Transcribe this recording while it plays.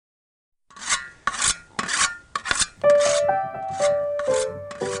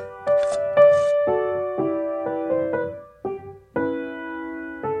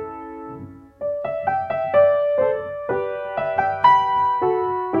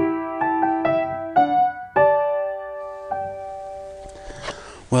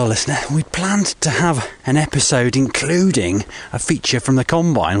listener, we planned to have an episode including a feature from the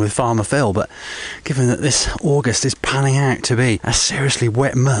Combine with Farmer Phil, but given that this August is panning out to be a seriously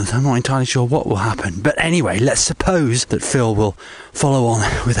wet month, I'm not entirely sure what will happen. But anyway, let's suppose that Phil will follow on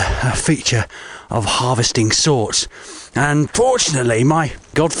with a feature of harvesting sorts. And fortunately, my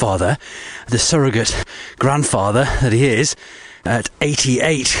godfather, the surrogate grandfather that he is, at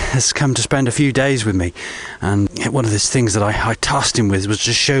 88, has come to spend a few days with me. And one of those things that I tasked him with was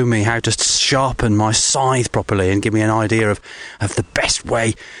to show me how to sharpen my scythe properly and give me an idea of the best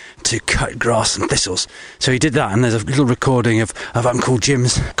way to cut grass and thistles. So he did that, and there's a little recording of Uncle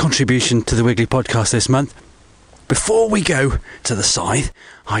Jim's contribution to the Wiggly Podcast this month. Before we go to the scythe,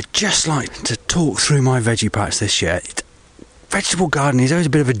 I'd just like to talk through my veggie patch this year. Vegetable gardening is always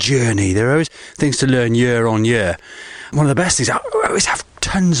a bit of a journey. There are always things to learn year on year. One of the best things, I always have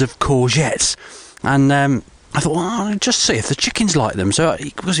tons of courgettes. And I thought, well, I'll just see if the chickens like them. So,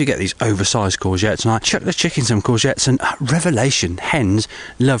 because you get these oversized courgettes, and I chuck the chickens some courgettes, and revelation, hens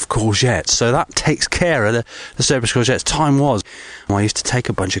love courgettes. So that takes care of the surplus courgettes. Time was, I used to take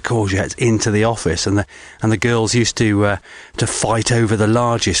a bunch of courgettes into the office, and the girls used to fight over the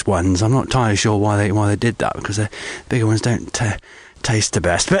largest ones. I'm not entirely sure why they did that, because the bigger ones don't taste the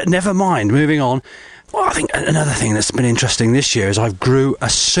best. But never mind, moving on. Well, I think another thing that's been interesting this year is I grew a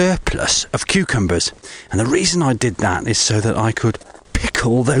surplus of cucumbers. And the reason I did that is so that I could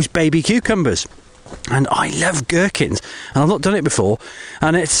pickle those baby cucumbers. And I love gherkins, and I've not done it before,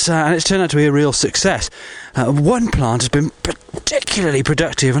 and it's turned out to be a real success. One plant has been particularly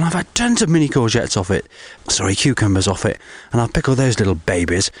productive, and I've had tons of mini cucumbers off it, and I'll pickle those little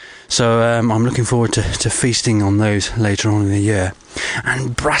babies. So I'm looking forward to feasting on those later on in the year.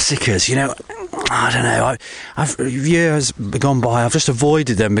 And brassicas, I don't know. I've years gone by, I've just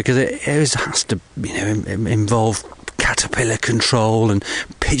avoided them because it always has to, involve caterpillar control and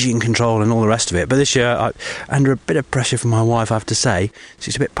pigeon control and all the rest of it. But this year, under a bit of pressure from my wife, I have to say,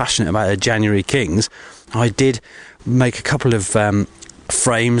 she's a bit passionate about her January Kings. I did make a couple of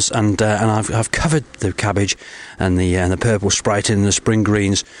frames, and I've covered the cabbage and the purple Sprite and the spring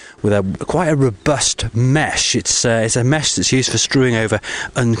greens with quite a robust mesh. It's a mesh that's used for strewing over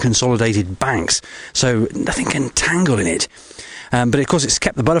unconsolidated banks, so nothing can tangle in it. But of course it's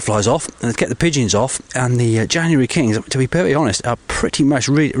kept the butterflies off, and it's kept the pigeons off, and the January Kings, to be perfectly honest, are pretty much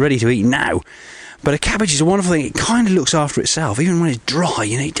ready to eat now. But a cabbage is a wonderful thing. It kind of looks after itself, even when it's dry.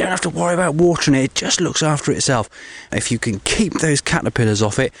 You don't have to worry about watering it. It just looks after itself. If you can keep those caterpillars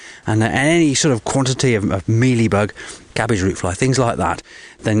off it, and any sort of quantity of mealybug, cabbage root fly, things like that,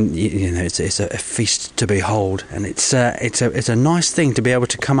 then it's a feast to behold. And it's a nice thing to be able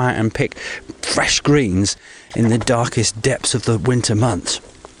to come out and pick fresh greens in the darkest depths of the winter months.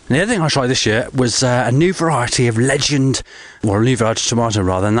 And the other thing I tried this year was a new variety of Legend, or a new variety of tomato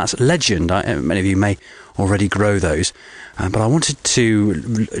rather, and that's Legend. Many of you may already grow those, but I wanted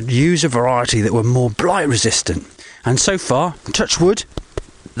to use a variety that were more blight resistant. And so far, touch wood,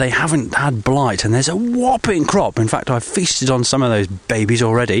 they haven't had blight, and there's a whopping crop. In fact, I've feasted on some of those babies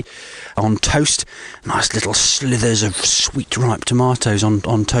already on toast. Nice little slithers of sweet ripe tomatoes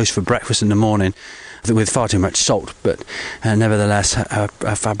on toast for breakfast in the morning, with far too much salt, but nevertheless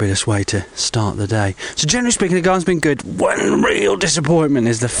a fabulous way to start the day. So generally speaking, the garden's been good. One real disappointment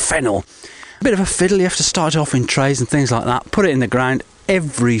is the fennel. A bit of a fiddle. You have to start it off in trays and things like that, put it in the ground.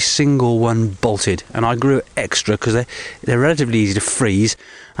 Every single one bolted, and I grew extra because they're relatively easy to freeze,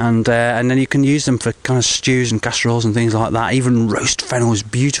 and then you can use them for kind of stews and casseroles and things like that. Even roast fennel is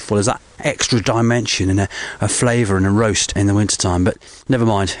beautiful as that extra dimension and a flavour in a roast in the wintertime. But never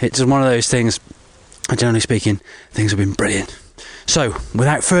mind, it's one of those things. Generally speaking, things have been brilliant. So,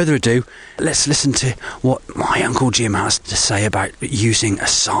 without further ado, let's listen to what my Uncle Jim has to say about using a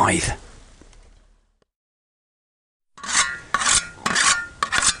scythe.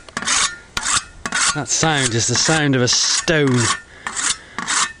 That sound is the sound of a stone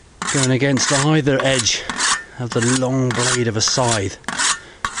going against either edge of the long blade of a scythe.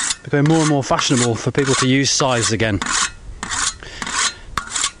 Becoming more and more fashionable for people to use scythes again.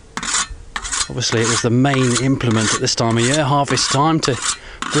 Obviously it was the main implement at this time of year, harvest time, to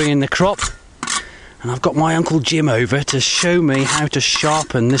bring in the crop. And I've got my Uncle Jim over to show me how to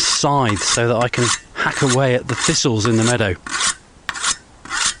sharpen this scythe so that I can hack away at the thistles in the meadow.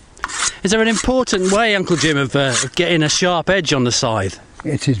 Is there an important way, Uncle Jim, of getting a sharp edge on the scythe?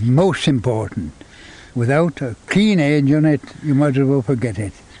 It is most important. Without a clean edge on it, you might as well forget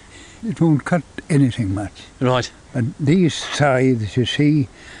it. It won't cut anything much. Right. And these scythes, you see,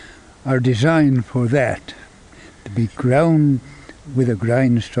 are designed for that, to be ground with a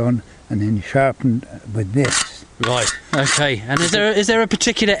grindstone and then sharpened with this. Right. Okay. And is there a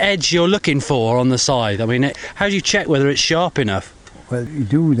particular edge you're looking for on the scythe? I mean, how do you check whether it's sharp enough? Well, you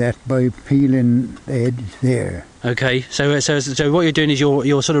do that by peeling the edge there. Okay. So what you're doing is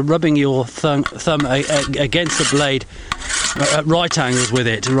you're sort of rubbing your thumb against the blade at right angles with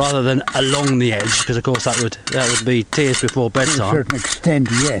it, rather than along the edge, because of course that would be tears before bedtime. To a certain extent,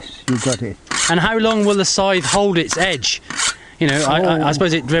 yes, you got it. And how long will the scythe hold its edge? You know, I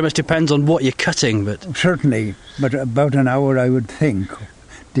suppose it very much depends on what you're cutting, but... Certainly, but about an hour, I would think.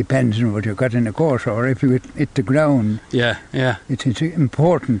 Depends on what you're cutting, of course, or if you hit the ground. Yeah. It's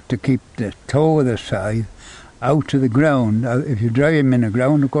important to keep the toe of the scythe out to the ground. If you drive him in the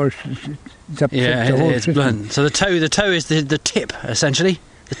ground, of course, it's upset the whole system. Blunt. So the toe is the tip, essentially?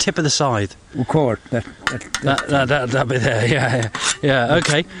 The tip of the scythe. Of course, that'll be there. Yeah.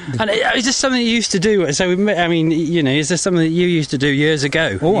 Okay. And is this something you used to do? So I mean, you know, is this something that you used to do years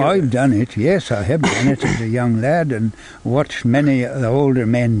ago? Oh, I've done it. Yes, I have done it as a young lad, and watched many of the older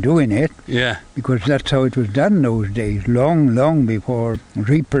men doing it. Yeah. Because that's how it was done in those days, long before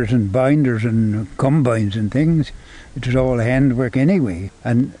reapers and binders and combines and things. It was all handwork anyway,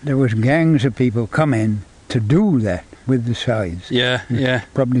 and there was gangs of people coming to do that with the scythes. Yeah.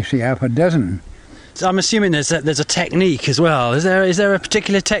 Probably see half a dozen. So I'm assuming there's a technique as well. Is there a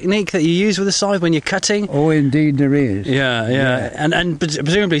particular technique that you use with the scythe when you're cutting? Oh, indeed there is. Yeah. And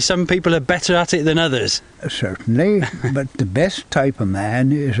presumably some people are better at it than others. Certainly, but the best type of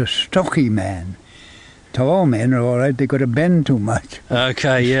man is a stocky man. Tall men are all right, they got to bend too much.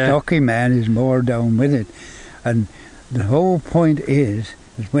 Okay, yeah. Stocky man is more down with it. And the whole point is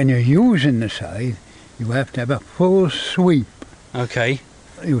that when you're using the scythe, you have to have a full sweep. Okay.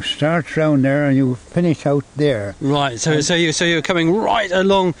 You start round there and you finish out there. Right. So you're coming right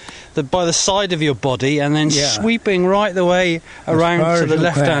along by the side of your body and then sweeping right the way around to the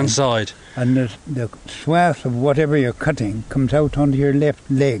left-hand side. And the swath of whatever you're cutting comes out onto your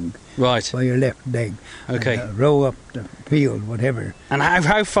left leg. Right. By your left leg. Okay. And row up the field, whatever. And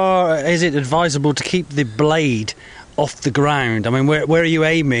how far is it advisable to keep the blade off the ground? I mean, where are you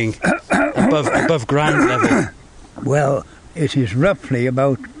aiming above ground level? Well, it is roughly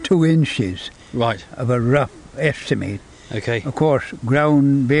about 2 inches. Right. Of a rough estimate. Okay. Of course,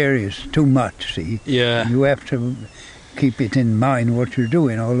 ground varies too much, see? Yeah. You have to keep it in mind what you're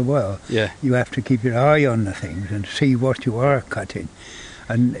doing all the while. Yeah. You have to keep your eye on the things and see what you are cutting.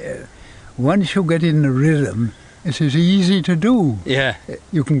 And once you get in the rhythm, it's as easy to do. Yeah.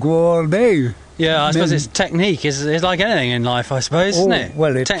 You can go all day. Yeah, I suppose it's technique. It's like anything in life, I suppose, isn't it?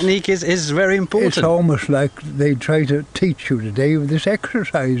 Well, technique is very important. It's almost like they try to teach you today with this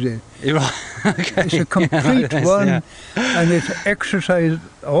exercise. Right. Okay. It's a complete one, and it's exercise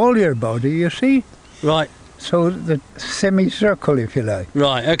all your body, you see? Right. So the semicircle, if you like.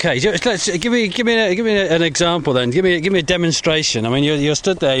 Right. Okay. Let's give me an example then. Give me a demonstration. I mean, you're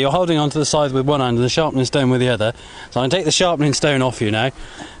stood there. You're holding onto the scythe with one hand and the sharpening stone with the other. So I can take the sharpening stone off you now.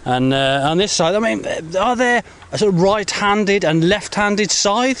 And on this side, I mean, are there sort of right-handed and left-handed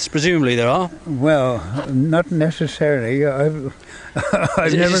scythes? Presumably there are. Well, not necessarily. I've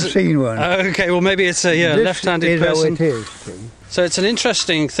never seen one. Okay. Well, maybe it's a left-handed person. This is how it is. So it's an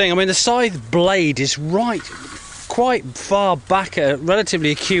interesting thing. I mean, the scythe blade is quite far back at a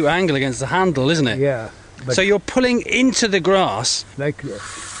relatively acute angle against the handle, isn't it? Yeah. So you're pulling into the grass. Like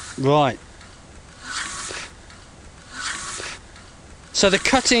this. Right. So the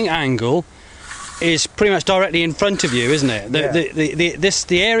cutting angle is pretty much directly in front of you, isn't it?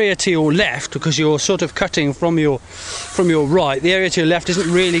 The area to your left, because you're sort of cutting from your right, the area to your left isn't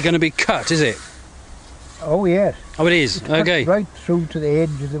really going to be cut, is it? Oh, yes. Oh, it is? Okay. Right through to the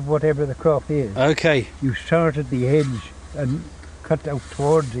edges of whatever the crop is. Okay. You start at the edge and cut out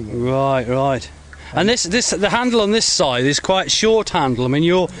towards the edge. Right. And the handle on this side is quite short handle. I mean,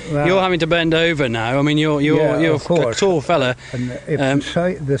 you're having to bend over now. I mean, you're a tall fella. And if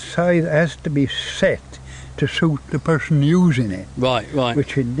the scythe has to be set to suit the person using it. Right.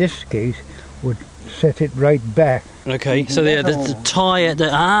 Which in this case would set it right back. Okay, so the tie at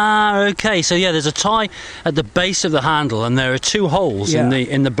the okay, so there's a tie at the base of the handle, and there are 2 holes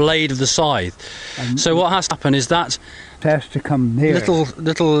in the blade of the scythe. So what has to happen is that it has to come there. Little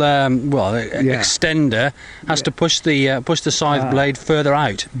extender has to push the scythe blade further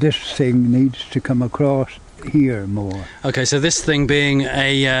out. This thing needs to come across here more. Okay, so this thing being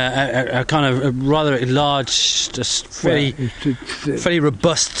a kind of a rather large, very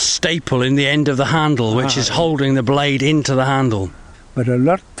robust staple in the end of the handle, which is holding the blade into the handle. But a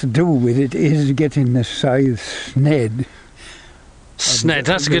lot to do with it is getting the scythe sned. Sned,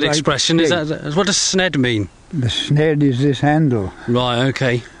 that's a good expression. What does sned mean? The sned is this handle. Right,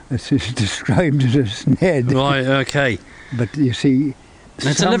 okay. It's described as a sned. Right, okay. But you see... And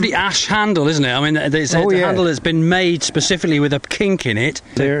it's a lovely ash handle, isn't it? I mean, it's a handle that's been made specifically with a kink in it.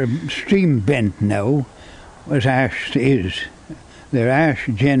 They're stream bent now, as ash is. They're ash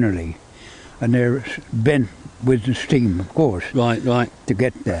generally, and they're bent with the steam, of course. Right. To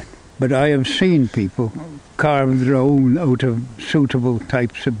get that. But I have seen people carve their own out of suitable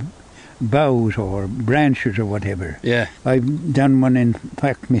types of boughs or branches or whatever. Yeah. I've done one, in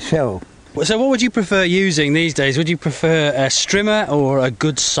fact, myself. So what would you prefer using these days? Would you prefer a strimmer or a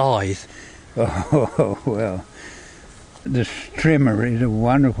good scythe? Oh, well, the strimmer is a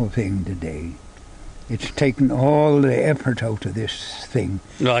wonderful thing today. It's taken all the effort out of this thing.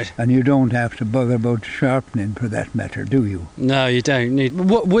 Right. And you don't have to bother about sharpening for that matter, do you? No, you don't need...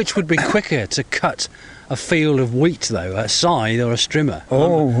 Which would be quicker to cut a field of wheat, though, a scythe or a strimmer?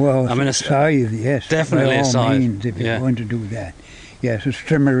 Oh, well, I mean, a scythe, yes. Definitely a scythe. Means, if you're going to do that. Yes, a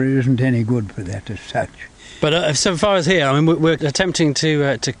strimmer isn't any good for that as such. But so far as here, I mean, we're attempting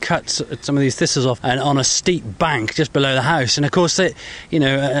to cut some of these thistles off and on a steep bank just below the house. And of course, as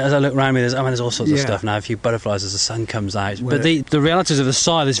I look around me, there's all sorts of stuff now. A few butterflies as the sun comes out. Well, but the realities of the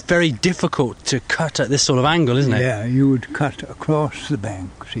scythe is very difficult to cut at this sort of angle, isn't it? Yeah, you would cut across the bank,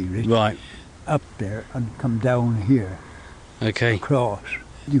 see, Rich? Right. Up there and come down here. Okay. Across.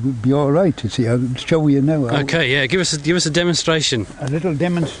 You would be all right, you see. I'll show you now. Okay, yeah. Give us a demonstration. A little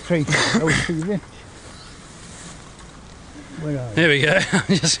demonstration. Here we go.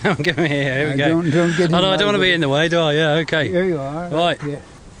 I'm giving here. Here we go. Don't get in I don't want to be in the way, do I? Yeah, okay. Here you are. Right. Yeah.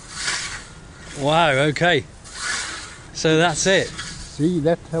 Wow, okay. So that's it. See,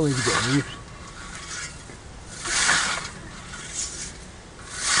 that's how it goes.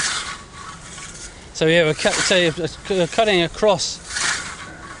 So yeah, we're cutting across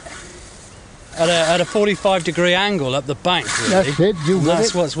at a 45-degree angle up the bank. Really. That's it.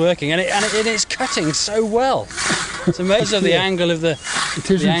 That's what's working, and it's cutting so well. It's amazing of the angle of the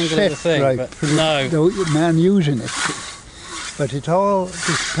thing. Right, but no, the man using it. But it all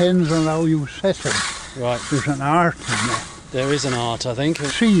depends on how you set it. Right. There's an art in that. There is an art, I think.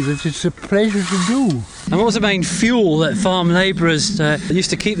 See, that it's a pleasure to do. And what was the main fuel that farm labourers used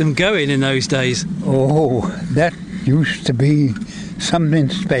to keep them going in those days? Oh, that used to be something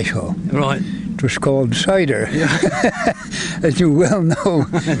special. Right. It was called cider. Yeah. As you well know.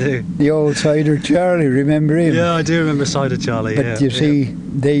 I do. The old Cider Charlie, remember him? Yeah, I do remember Cider Charlie. But you see,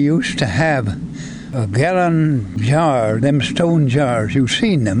 they used to have a gallon jar, them stone jars. You've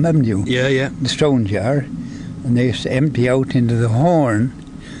seen them, haven't you? Yeah. The stone jar. And they used to empty out into the horn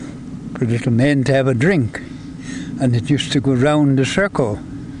for little men to have a drink. And it used to go round the circle.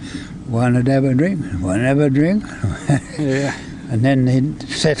 One would have a drink, one have a drink. Yeah. And then they'd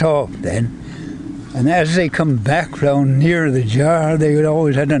set off then. And as they come back round near the jar, they would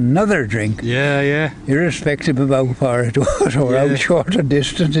always had another drink. Yeah. Irrespective of how far it was or how short a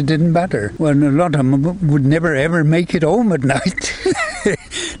distance, it didn't matter. Well, a lot of them would never ever make it home at night.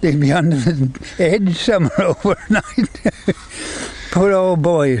 They'd be on the edge somewhere overnight. Poor old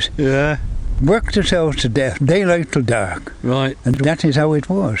boys. Yeah. Worked themselves to death, daylight till dark. Right. And that is how it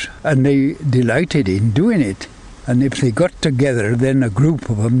was. And they delighted in doing it. And if they got together, then a group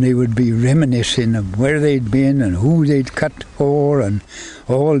of them, they would be reminiscing of where they'd been and who they'd cut for and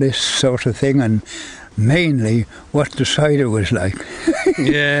all this sort of thing, and mainly what the cider was like.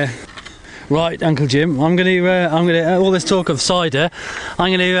 Yeah. Right, Uncle Jim. I'm going to all this talk of cider.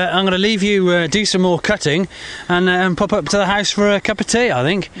 I'm going to leave you do some more cutting and pop up to the house for a cup of tea. I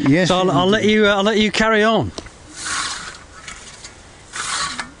think. Yes. So I'll let you carry on.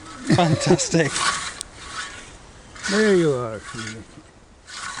 Fantastic. There you are.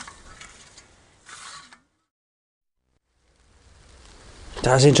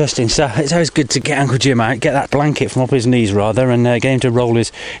 That's interesting. So it's always good to get Uncle Jim out, get that blanket from off his knees rather, and get him to roll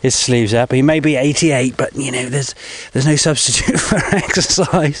his sleeves up. He may be 88, but there's no substitute for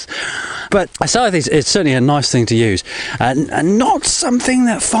exercise. But a scythe is certainly a nice thing to use, and not something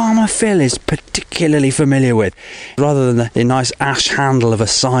that Farmer Phil is particularly familiar with. Rather than the nice ash handle of a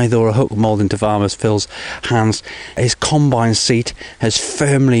scythe or a hook moulded into Farmer Phil's hands, his combine seat has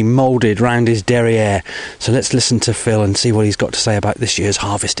firmly moulded round his derriere. So let's listen to Phil and see what he's got to say about this year's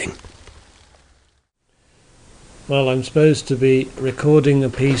harvesting. Well, I'm supposed to be recording a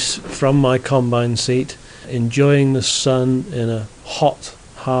piece from my combine seat, enjoying the sun in a hot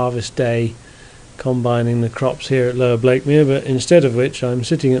harvest day, combining the crops here at Lower Blakemere, but instead of which I'm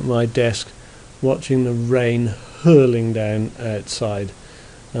sitting at my desk watching the rain hurling down outside.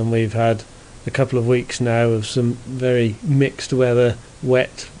 And we've had a couple of weeks now of some very mixed weather,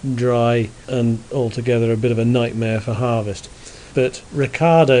 wet, dry, and altogether a bit of a nightmare for harvest. But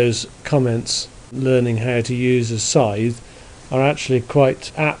Ricardo's comments, learning how to use a scythe, are actually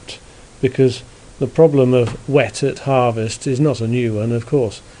quite apt, because the problem of wet at harvest is not a new one, of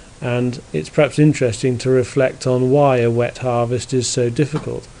course, and it's perhaps interesting to reflect on why a wet harvest is so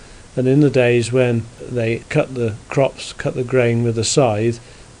difficult. And in the days when they cut the crops, cut the grain with a scythe,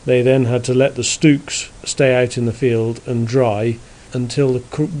 they then had to let the stooks stay out in the field and dry until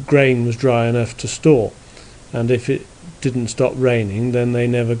the grain was dry enough to store. And if it didn't stop raining, then they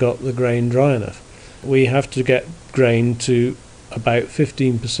never got the grain dry enough. We have to get grain to about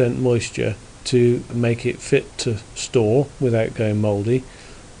 15% moisture to make it fit to store without going mouldy,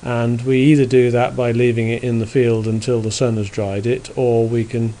 and we either do that by leaving it in the field until the sun has dried it, or we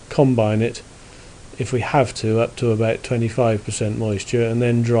can combine it, if we have to, up to about 25% moisture and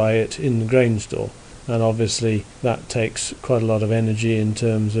then dry it in the grain store. And obviously that takes quite a lot of energy in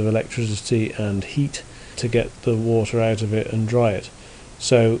terms of electricity and heat to get the water out of it and dry it.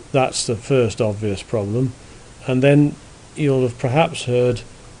 So that's the first obvious problem. And then you'll have perhaps heard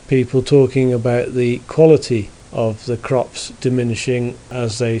people talking about the quality of the crops diminishing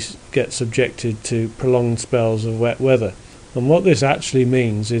as they get subjected to prolonged spells of wet weather. And what this actually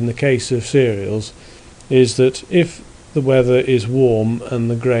means in the case of cereals is that if the weather is warm and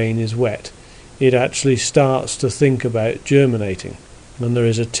the grain is wet, it actually starts to think about germinating. And there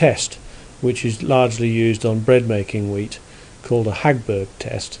is a test which is largely used on bread making wheat called a Hagberg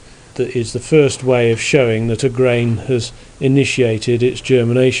test, that is the first way of showing that a grain has initiated its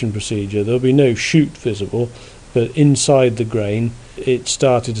germination procedure. There'll be no shoot visible, but inside the grain it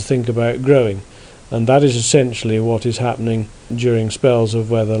started to think about growing. And that is essentially what is happening during spells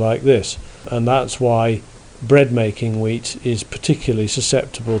of weather like this. And that's why bread making wheat is particularly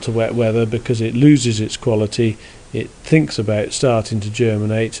susceptible to wet weather, because it loses its quality, it thinks about starting to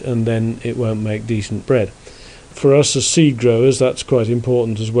germinate, and then it won't make decent bread. For us as seed growers, that's quite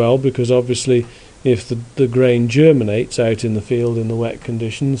important as well, because obviously if the grain germinates out in the field in the wet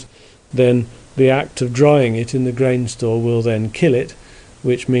conditions, then the act of drying it in the grain store will then kill it,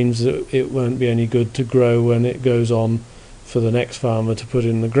 which means that it won't be any good to grow when it goes on for the next farmer to put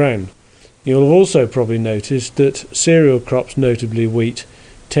in the ground. You'll have also probably noticed that cereal crops, notably wheat,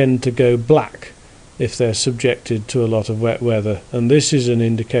 tend to go black if they're subjected to a lot of wet weather, and this is an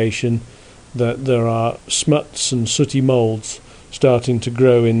indication that there are smuts and sooty moulds starting to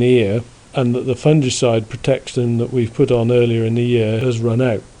grow in the ear, and that the fungicide protection that we've put on earlier in the year has run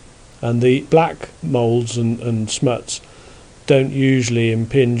out. And the black moulds and smuts don't usually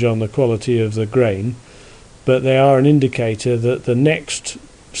impinge on the quality of the grain, but they are an indicator that the next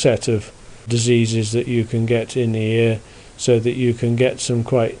set of diseases that you can get in the ear, so that you can get some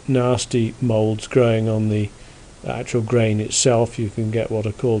quite nasty moulds growing on the actual grain itself. You can get what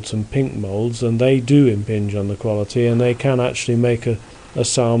are called some pink moulds, and they do impinge on the quality, and they can actually make a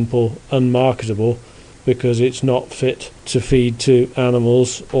sample unmarketable, because it's not fit to feed to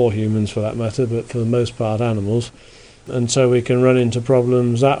animals, or humans for that matter, but for the most part animals, and so we can run into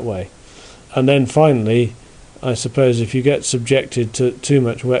problems that way. And then finally, I suppose if you get subjected to too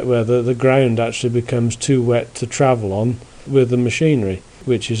much wet weather, the ground actually becomes too wet to travel on with the machinery,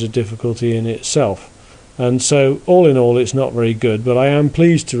 which is a difficulty in itself. And so all in all it's not very good, but I am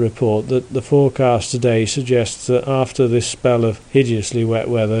pleased to report that the forecast today suggests that after this spell of hideously wet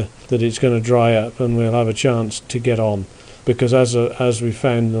weather that it's going to dry up and we'll have a chance to get on, because as we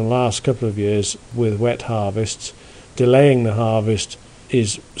found in the last couple of years with wet harvests, delaying the harvest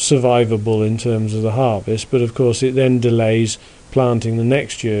is survivable in terms of the harvest, but of course it then delays planting the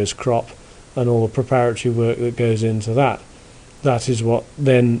next year's crop and all the preparatory work that goes into that. That is what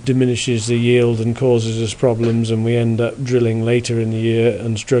then diminishes the yield and causes us problems, and we end up drilling later in the year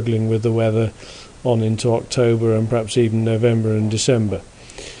and struggling with the weather on into October and perhaps even November and December.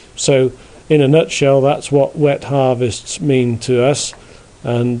 So in a nutshell, that's what wet harvests mean to us,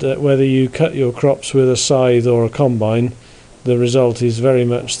 and whether you cut your crops with a scythe or a combine, the result is very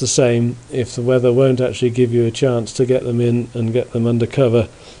much the same. If the weather won't actually give you a chance to get them in and get them under cover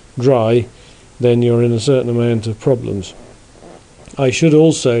dry, then you're in a certain amount of problems. I should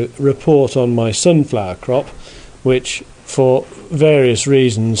also report on my sunflower crop, which for various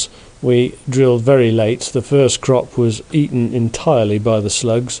reasons we drilled very late. The first crop was eaten entirely by the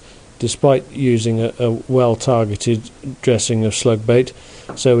slugs, despite using a well-targeted dressing of slug bait,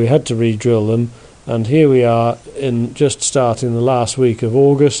 so we had to re-drill them. And here we are in just starting the last week of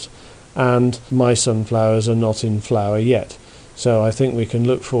August, and my sunflowers are not in flower yet. So I think we can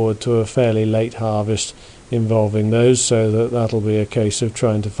look forward to a fairly late harvest involving those, so that'll be a case of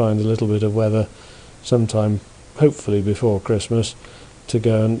trying to find a little bit of weather sometime, hopefully before Christmas, to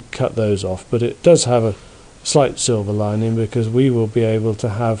go and cut those off. But it does have slight silver lining, because we will be able to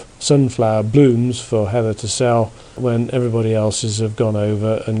have sunflower blooms for Heather to sell when everybody else's have gone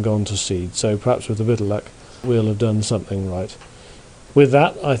over and gone to seed. So perhaps with a bit of luck we'll have done something right. With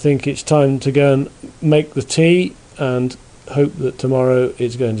that, I think it's time to go and make the tea and hope that tomorrow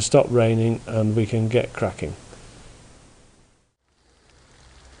it's going to stop raining and we can get cracking.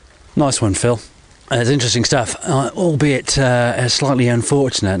 Nice one, Phil. It's interesting stuff, albeit slightly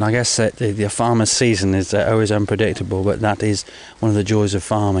unfortunate. And I guess that the farmer's season is always unpredictable, but that is one of the joys of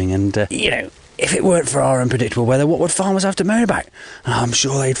farming. And, if it weren't for our unpredictable weather, what would farmers have to moan about? I'm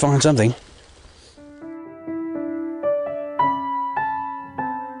sure they'd find something.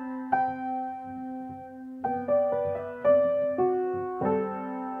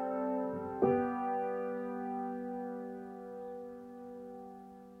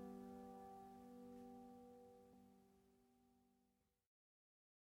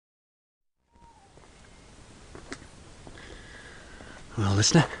 Well,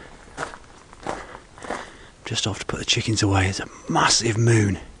 listener, just off to put the chickens away. It's a massive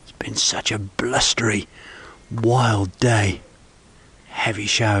moon. It's been such a blustery, wild day. Heavy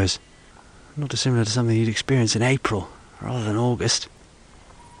showers. Not dissimilar to something you'd experience in April rather than August.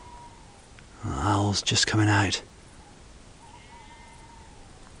 The owl's just coming out.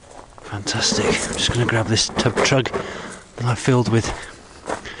 Fantastic. I'm just going to grab this tub trug that I filled with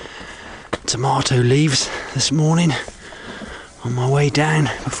tomato leaves this morning on my way down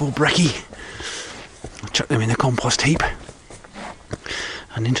before brekkie. I chucked them in the compost heap.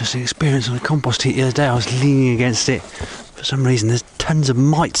 An interesting experience on a compost heap the other day. I was leaning against it. For some reason there's tons of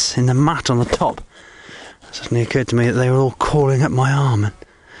mites in the mat on the top. It suddenly occurred to me that they were all crawling up my arm and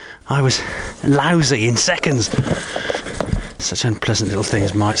I was lousy in seconds. Such unpleasant little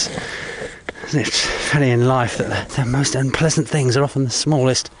things, mites. Isn't it funny in life that the most unpleasant things are often the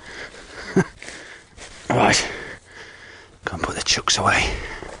smallest? Right. Go and put the chucks away.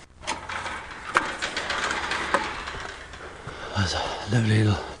 There's a lovely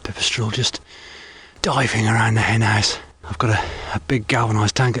little pipistrelle just diving around the hen house. I've got a big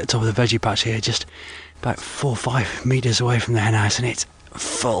galvanised tank at the top of the veggie patch here, just about 4 or 5 metres away from the hen house, and it's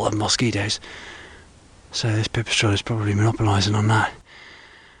full of mosquitoes. So this pipistrelle is probably monopolising on that.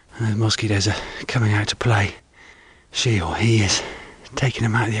 And the mosquitoes are coming out to play. She or he is taking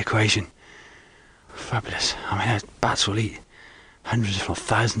them out of the equation. Fabulous. I mean, those bats will eat hundreds if not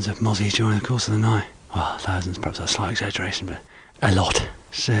thousands of mozzies during the course of the night. Well, thousands, perhaps that's a slight exaggeration, but a lot,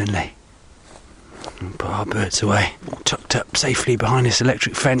 certainly. We'll put our birds away, all tucked up safely behind this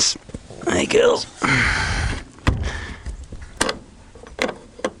electric fence. Hey, girls.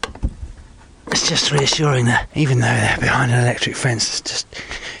 It's just reassuring that even though they're behind an electric fence, it's just,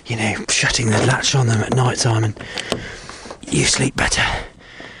 shutting the latch on them at night time, and you sleep better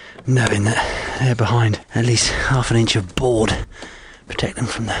knowing that they're behind at least half an inch of board. Protect them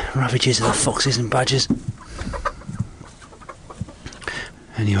from the ravages of the foxes and badgers.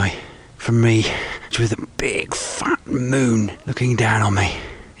 Anyway, from me, with a big fat moon looking down on me,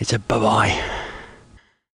 it's a bye-bye.